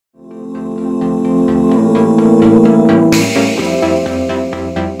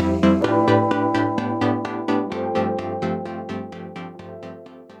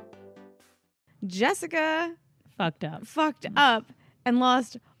Jessica fucked up and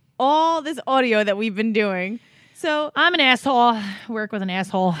lost all this audio that we've been doing. So I'm an asshole. Work with an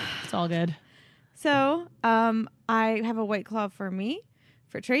asshole. It's all good. So I have a White Claw for me,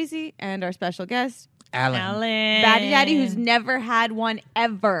 for Tracy, and our special guest, Alan. Batty Daddy, who's never had one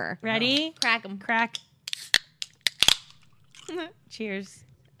ever. Ready? Crack him. Crack. Cheers.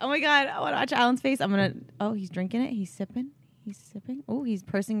 Oh my God, I want to watch Alan's face. Oh, he's drinking it. He's sipping. Oh, he's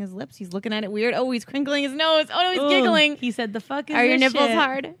pursing his lips. He's looking at it weird. Oh, he's crinkling his nose. Oh, no, he's giggling. He said, "The fuck is Are your this nipples shit?"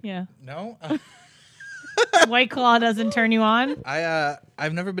 hard? Yeah. No? White Claw doesn't turn you on?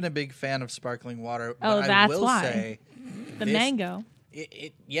 I've never been a big fan of sparkling water. Oh, but that's I will why. say The this- mango.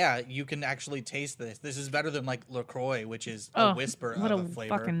 Yeah, you can actually taste this. This is better than like LaCroix, which is Oh, a whisper what of a a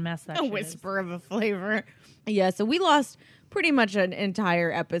flavor. fucking mess that A shit whisper of a flavor. Yeah, so we lost pretty much an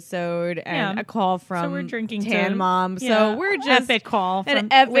entire episode and Yeah. a call from So we're drinking Tan to- Mom. Yeah. So we're just epic call. an From,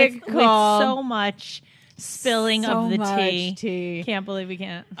 epic with call. so much spilling So of the much tea. tea. Can't believe we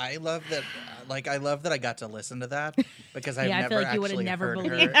can't. I love that. I love that I got to listen to that because I've Yeah, I never feel like you would have actually never heard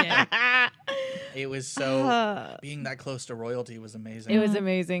believed her. it. It was so being that close to royalty was amazing. It was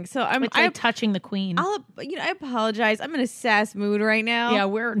amazing. So It's like touching the queen. I apologize. I'm in a sass mood right now. Yeah,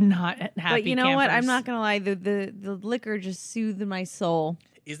 we're not happy. But you know what? I'm campers. not gonna lie. The liquor just soothed my soul.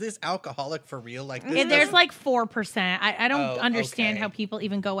 Is this alcoholic for real? Like this? Yeah, there's doesn't- like 4%. I don't Oh, understand okay. how people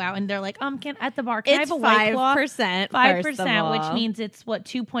even go out and they're like, at the bar, can I It's have a White Claw? 5%. 5%, which means it's what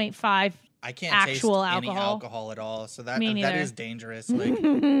 2.5. I can't actual taste any alcohol. alcohol at all. So that Me that neither. is dangerous. Like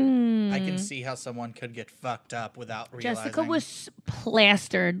I can see how someone could get fucked up without realizing. Jessica was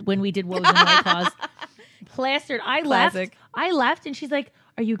plastered when we did Woes and White Claws. Plastered. Classic. I left and she's like,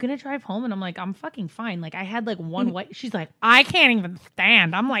 "Are you gonna drive home?" And I'm like, "I'm fucking fine." Like I had like one white. She's like, "I can't even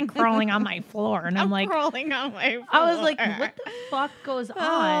stand. I'm like crawling on my floor." And I'm like, rolling on my floor. I was like, "What the fuck goes on?"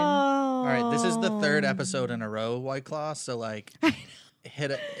 All right, this is the third episode in a row, White Claw. So like,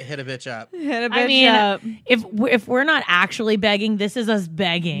 hit a bitch up. Hit a bitch I mean, up. if we're not actually begging, this is us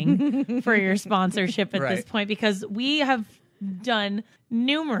begging for your sponsorship at this Right. point because we have done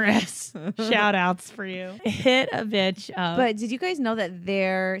numerous shout outs for you. Hit a bitch up. But did you guys know that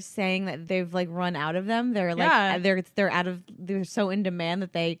they're saying that they've like run out of them? They're like Yeah. they're so in demand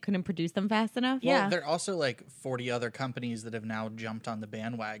that they couldn't produce them fast enough. Yeah. Well, there are also like 40 other companies that have now jumped on the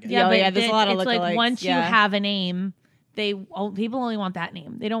bandwagon. Yeah, but there's a lot of it's like lookalikes, once you yeah. have a name, people only want that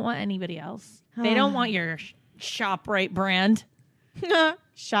name. They don't want anybody else. They don't want your ShopRite brand.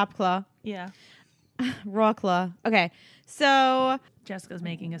 Shop Claw, Yeah. Raw Claw. Okay, so Jessica's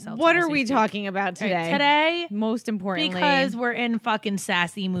making us. what are we talking about today? Today, Most importantly, because we're in fucking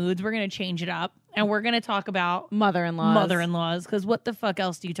sassy moods, we're gonna change it up and we're gonna talk about mother-in-laws, because what the fuck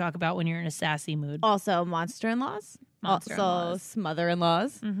else do you talk about when you're in a sassy mood? also monster-in-laws, Monster-in-laws. also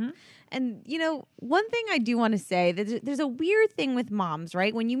smother-in-laws. Mm-hmm. And, you know, one thing I do want to say, there's a weird thing with moms,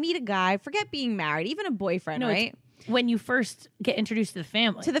 right? When you meet a guy, forget being married, even a boyfriend, No, it's right? When you first get introduced to the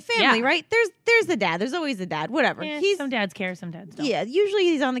family. To the family, Yeah. right? There's the dad. There's always the dad. Whatever. Yeah, He's some dads care, some dads don't. yeah. Usually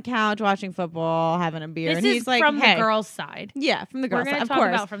he's on the couch watching football, having a beer, This and is he's like, from hey. the girl's side. Yeah, from the We're girl's going side, to of talk course.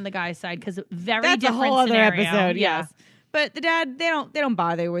 about from the guy's side because very That's a different whole other scenario. episode. Yeah. Yes. But the dad, they don't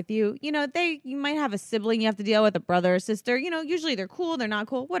bother with you. You know, you might have a sibling you have to deal with, a brother or sister. You know, usually they're cool, they're not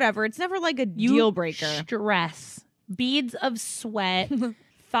cool, whatever. It's never like a You deal breaker stress, beads of sweat,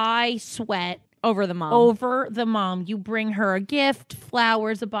 thigh sweat over the mom. over the mom. You bring her a gift,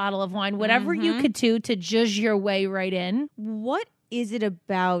 flowers, a bottle of wine, whatever you Mm-hmm. could do to judge your way right in. What is it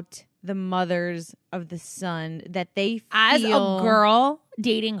about the mothers of the son that they feel As a girl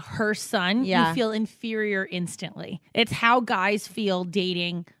dating her son, Yeah. you feel inferior instantly. It's how guys feel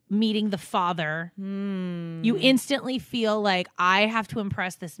meeting the father. You instantly feel like I have to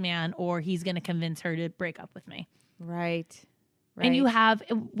impress this man or he's going to convince her to break up with me. Right. And you have,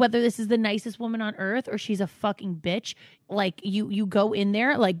 whether this is the nicest woman on earth or she's a fucking bitch, like you go in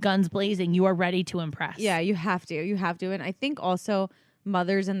there like guns blazing. You are ready to impress. Yeah, you have to. You have to. And I think also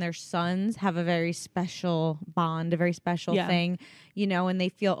mothers and their sons have a very special bond, a very special Yeah. thing, you know, and they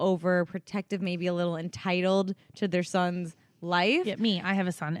feel overprotective, maybe a little entitled to their son's life. Yeah, me, I have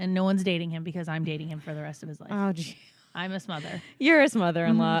a son and no one's dating him because I'm dating him for the rest of his life. Oh, gee. I'm a smother. You're his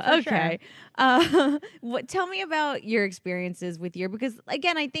mother-in-law. Mhm, for Okay. Tell me about your experiences with because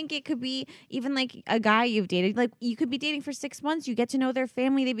again, I think it could be even like a guy you've dated. Like you could be dating for 6 months. You get to know their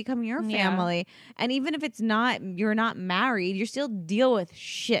family. They become your Yeah. family. And even if you're not married, you still deal with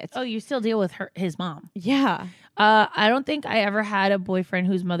shit. Oh, you still deal with his mom. Yeah. I don't think I ever had a boyfriend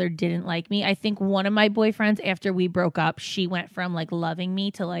whose mother didn't like me. I think one of my boyfriends, after we broke up, she went from like loving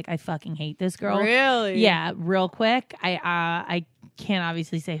me to like I fucking hate this girl. Really? Yeah, real quick. I can't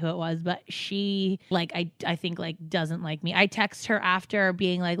obviously say who it was, but she like I think like doesn't like me. I text her after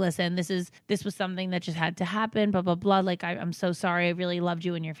being like, listen, this was something that just had to happen, blah blah blah. Like I'm so sorry. I really loved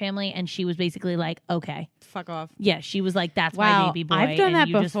you and your family. And she was basically like, okay, fuck off. Yeah, she was like, that's Wow, my baby boy. I've done and that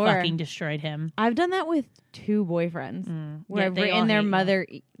you before. Just fucking destroyed him. I've done that with 2 boyfriends where Yeah, I've they all written their hate you. mother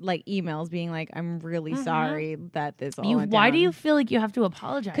like emails being like, I'm really sorry that this all went Why down. do you feel like you have to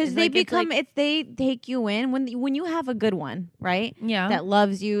apologize? Because they Like, it's become like- they take you in when you have a good one, right? Yeah. that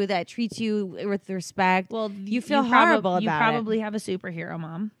loves you, that treats you with respect. well, you feel horrible You about probably have a superhero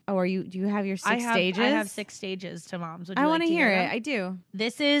mom. it. Oh, do you have your 6 stages? I have 6 stages to moms. Would you I like want to to hear them? it. I do.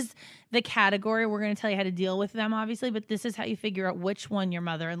 This is the category. We're going to tell you how to deal with them, obviously, but this is how you figure out which one your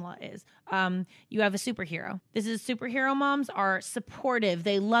mother-in-law is. You have a superhero. This is superhero moms are supportive.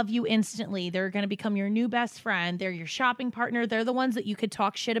 They love you instantly. They're going to become your new best friend. They're your shopping partner. They're the ones that you could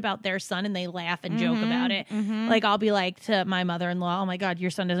talk shit about their son and they laugh and joke about it. Like I'll be like to my mother-in-law, oh my God,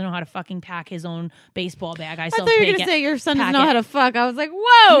 your son doesn't know how to fucking pack his own baseball bag. I I thought you were going gonna to say your son doesn't pack know it. how to fuck. I was like,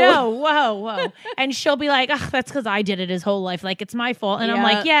 whoa, No, whoa. And she'll be like, oh, that's because I did it his whole life. Like, it's my fault. And I'm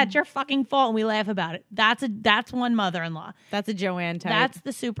like, yeah, it's your fucking fault. And we laugh about it. That's one mother-in-law. that's a Joanne type. That's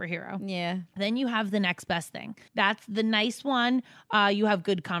the superhero. yeah. Then you have the next best thing. That's the nice one. You have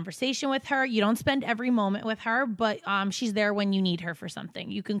good conversation with her. You don't spend every moment with her, but she's there when you need her for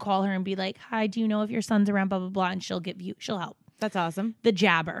something. You can call her and be like, hi, do you know if your son's around, blah, blah, blah. And she'll help. That's awesome. The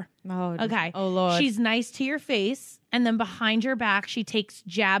jabber. Oh, Okay. Oh Lord. She's nice to your face. And then behind your back, she takes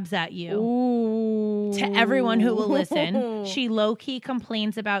jabs at you. Ooh. To everyone who will listen, she low-key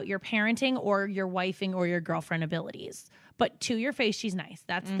complains about your parenting or your wifing or your girlfriend abilities. But to your face, she's nice.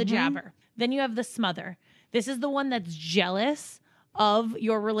 That's the jabber. Then you have the smother. This is the one that's jealous of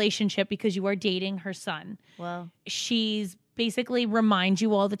your relationship because you are dating her son. Well, She's basically reminds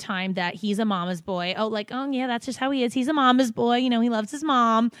you all the time that he's a mama's boy. Oh, like, oh yeah, that's just how he is. He's a mama's boy. You know, he loves his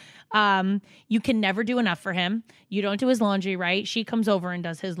mom. You can never do enough for him. You don't do his laundry right. She comes over and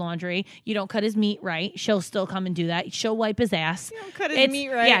does his laundry. You don't cut his meat right. She'll still come and do that. She'll wipe his ass. don't cut his meat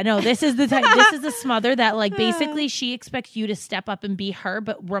right. Yeah, no, this is the type. This is the smother that like basically she expects you to step up and be her,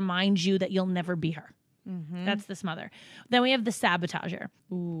 but reminds you that you'll never be her. That's the smother. Then we have the sabotager.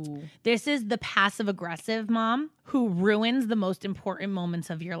 ooh. This is the passive aggressive mom who ruins the most important moments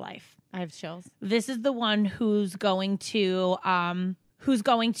of your life. I have chills. This is the one who's going to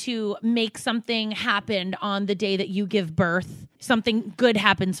make something happen on the day that you give birth. Something good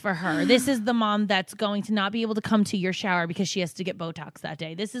happens for her. This is the mom that's going to not be able to come to your shower because she has to get Botox that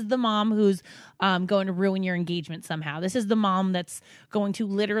day. This is the mom who's going to ruin your engagement somehow. This is the mom that's going to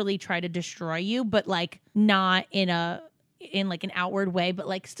literally try to destroy you, but like not in like an outward way, but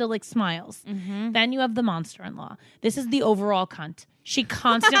like still like smiles. Then you have the monster-in-law. This is the overall cunt. She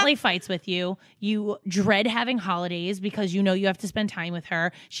constantly fights with you. You dread having holidays because you know you have to spend time with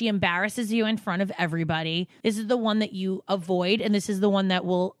her. She embarrasses you in front of everybody. This is the one that you avoid, and this is the one that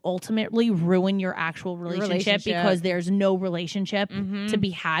will ultimately ruin your actual relationship because there's no relationship to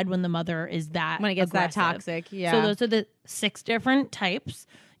be had when the mother is that When it gets aggressive. that toxic. Yeah. So those are the 6 different types.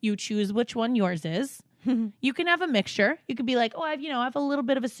 You choose which one yours is. You can have a mixture. You could be like, oh, I have a little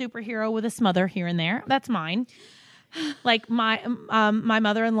bit of a superhero with a smother here and there. That's mine. Like my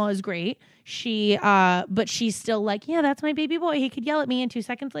mother-in-law is great. But she's still like, yeah, that's my baby boy. He could yell at me, and 2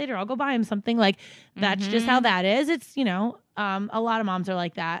 seconds later, I'll go buy him something. Like that's just how that is. It's a lot of moms are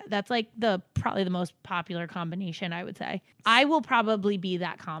like that. That's like probably the most popular combination, I would say. I will probably be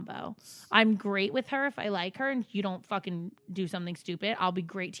that combo. I'm great with her if I like her, and you don't fucking do something stupid. I'll be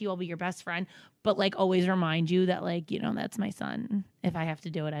great to you. I'll be your best friend, but like always remind you that like that's my son. If I have to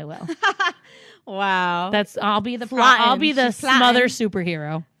do it, I will. wow. I'll be the Plotting. I'll be the She's plotting. smother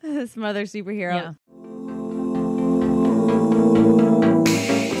superhero. This mother superhero. Yeah.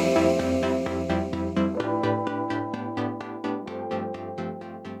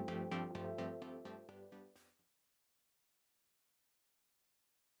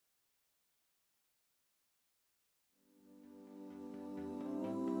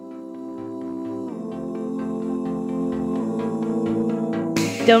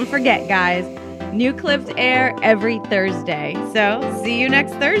 Don't forget, guys, new clips air every Thursday. So see you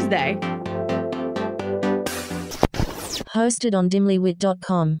next Thursday. Hosted on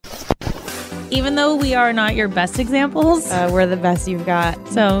dimlywit.com. Even though we are not your best examples, We're the best you've got.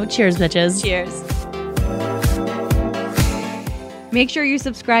 so cheers, bitches. Cheers. Make sure you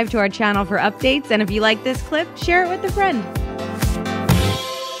subscribe to our channel for updates. And if you like this clip, share it with a friend.